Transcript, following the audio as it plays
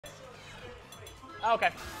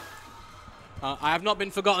Okay. I have not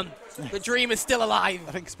been forgotten. The dream is still alive.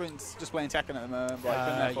 I think Sprint's just playing Tekken at the moment, but I've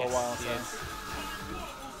been there for a while. He So. is.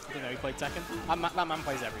 I didn't know he played Tekken. That man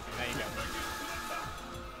plays everything. There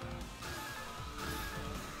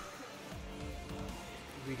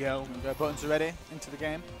you go. Here we go. Buttons are ready. Into the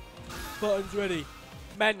game. Buttons ready.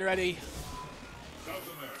 Men ready.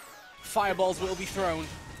 Fireballs will be thrown.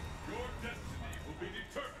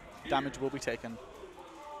 Damage will be taken.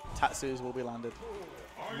 Tatsus will be landed.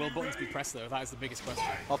 Will buttons be pressed though? That is the biggest question.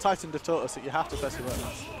 Well, Titan have taught us that you have to press your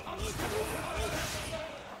buttons.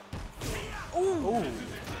 Ooh!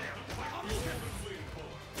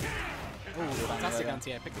 Ooh, fantastic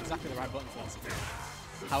anti-air. Picked exactly the right button for us.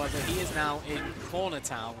 However, he is now in Corner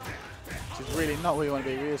Town. Which is really not where you want to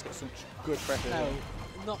be. Rio's got such good pressure. No,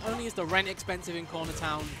 not only is the rent expensive in Corner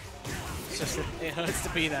Town, it's just it hurts to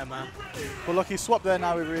be there, man. Well, look, he's swapped there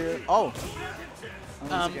now with Rio. Oh!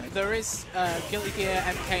 There is Guilty Gear,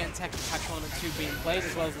 MK, and Tekken Pack Tournament 2 being played,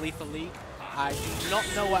 as well as Lethal League. I do not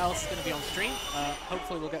know what else is going to be on stream.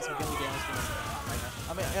 Hopefully we'll get some Guilty Gear on stream right now.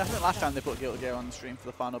 I mean, I think last time they put Guilty Gear on the stream for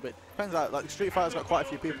the final bit. Depends, like Street Fighter's got quite a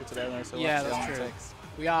few people today, though, so yeah, we'll that's true.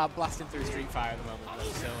 We are blasting through Street Fighter at the moment,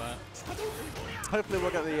 though, so hopefully we'll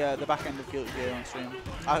get the back end of Guilty Gear on stream.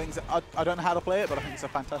 I think I don't know how to play it, but I think it's a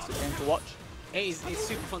fantastic game to watch. it's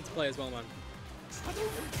super fun to play as well, man.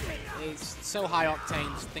 It's so high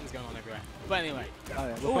octane, things going on everywhere. But anyway. Oh,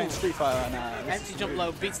 yeah. We're playing Street Fighter right now. Empty jump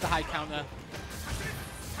low, beats the high counter.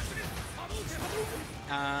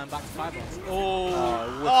 And back to fireballs. Oh,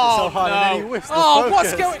 so hard, no. and then he whiffs the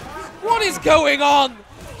focus. What is going on?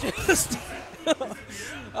 Just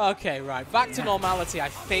okay, right. Back to normality, I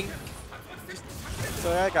think.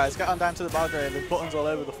 So yeah, guys, get on down to the bar grade. There's buttons all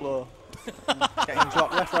over the floor. Getting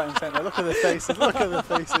dropped left, right, and centre. Look at the faces. Look at the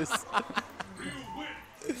faces.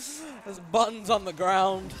 There's buttons on the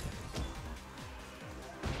ground.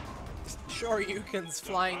 Shoryukens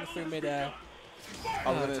flying through midair.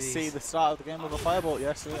 I'm going to see the start of the game with a fireball.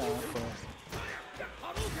 Yes, yeah, of course.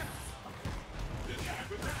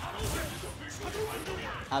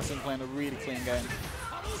 Has been playing a really clean game.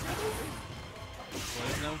 What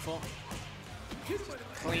he's known for.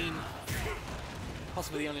 Clean.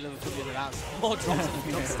 Possibly the only level foot that has more drops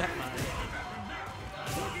than a step man.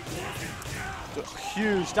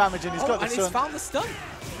 Huge damage, and he's got the and stun. he's found the stun.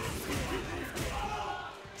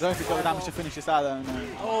 I don't think he's got the damage to finish this out, though. No.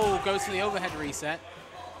 Oh, goes for the overhead reset.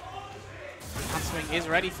 Abswing is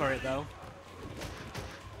ready for it, though.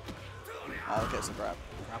 I'll get some grab.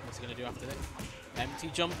 Grab, what's he going to do after this? Empty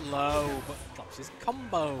jump low, but drops his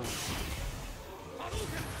combo. I'm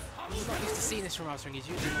not used to seeing this from Abswing. He's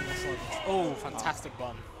usually on the solid. Oh, fantastic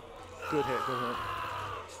bun. Good hit, good hit.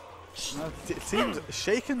 No, it seems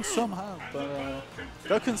shaken somehow, but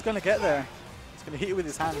Goken's going to get there. He's going to hit it with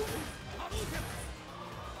his hand.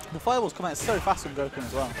 The fireballs come out so fast from Goken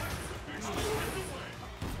as well.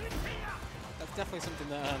 That's definitely something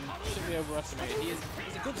that shouldn't be overestimated. He's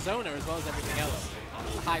a good zoner as well as everything else.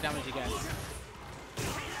 The high damage he gets.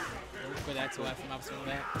 Good air to air from Abswing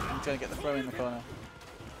there. He's going to get the throw in the corner.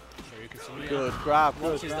 Good grab.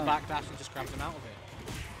 Watches the back dash and just grabs him out of it.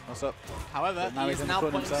 What's up? However, he is now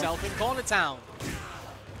put himself in Corner Town.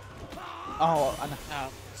 Oh, and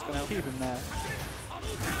just going to keep him there.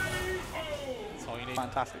 That's all you need.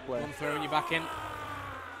 Fantastic play. One throw and you're back in.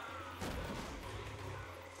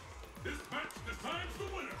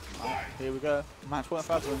 Right, here we go. Match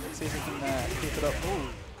 1-5 win. See if he can keep it up. Ooh,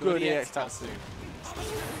 good EX Tatsu.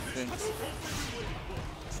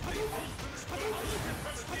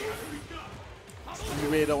 You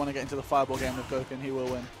really don't want to get into the fireball game with Goken. He will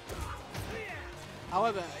win.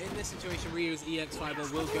 However, in this situation, Ryu's EX fireball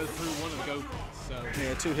will go through one of Goken. So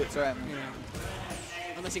yeah, 2 hits are in. Yeah.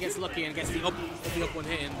 Unless he gets lucky and gets the up one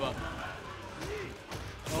hit in, but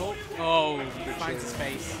he finds his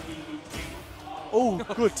face. Oh,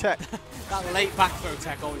 good tech. That late back throw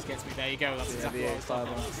tech always gets me. There you go. That's exactly what I was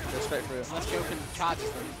talking about. Go straight through it. Unless Goken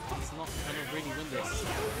charges them, he's not going to really win this.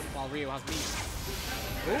 While Ryu has me.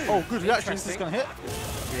 Oh, good reaction. Is this going to hit?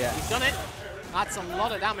 Yeah. He's done it. That's a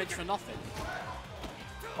lot of damage for nothing.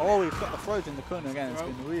 Oh, we've got the throws in the corner again. It's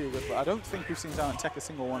been really good. But I don't think we've seen Savant tech a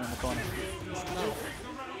single one in the corner. No.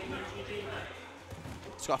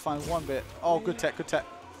 Just got to find one bit. Oh, good tech, good tech.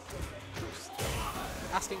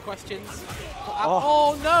 Asking questions.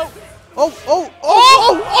 Oh, no! Oh!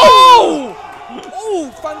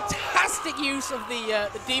 Fantastic use of the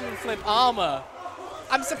demon flip armor.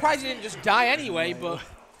 I'm surprised he didn't just die anyway, but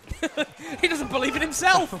he doesn't believe in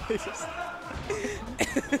himself.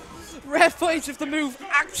 Rare footage of the move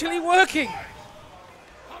actually working.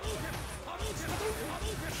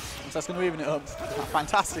 So that's going to even it up.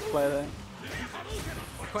 Fantastic play there.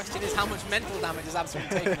 The question is, how much mental damage has Abswing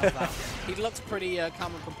taken off that? He looks pretty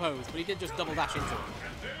calm and composed, but he did just double dash into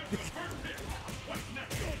it.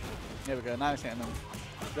 There we go, now he's hitting them.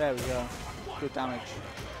 There we go. Good damage.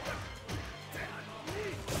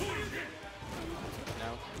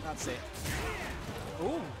 No, that's it.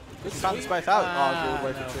 Ooh, good Bounce sweep. both out. Oh,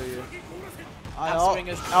 good way No. to show you. Abswing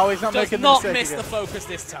has He's not does making not the miss mistake the again. focus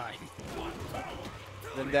this time.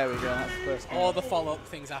 Then there we go, that's the first Or the follow-up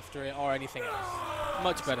things after it, or anything else.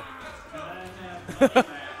 Much better.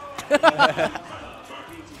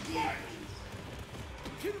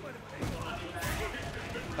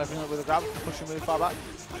 Opening up with a grab, pushing really far back.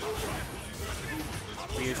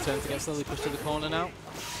 Ryu's turn to get slowly pushed to the corner now.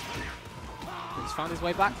 He's found his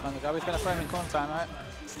way back. And the grab, he's going to frame in corner time, right?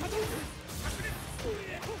 Just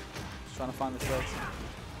trying to find the threads.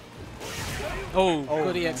 Oh, Oh,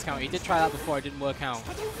 good no. EX counter. He did try that before, it didn't work out.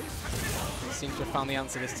 He seems to have found the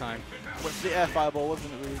answer this time. What's the air fireball,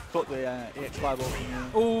 wasn't it? We cut the EX fireball from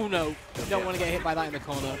you. Oh no, you don't want to get hit by that in the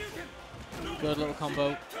corner. Good little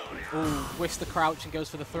combo. Ooh, whiffs the crouch and goes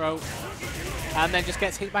for the throw. And then just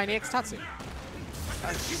gets hit by an EX Tatsu.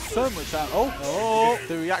 So much time. Oh,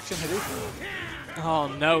 the reaction Hadouken. Oh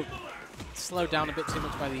no. Slowed down a bit too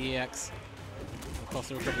much by the EX. Of course,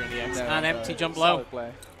 the recovery on the EX. And empty jump low. Solid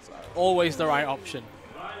play. Always the right option.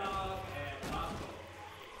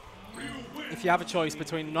 If you have a choice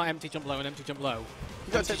between not empty jump low and empty jump low,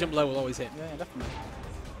 empty jump low will always hit. Yeah, definitely.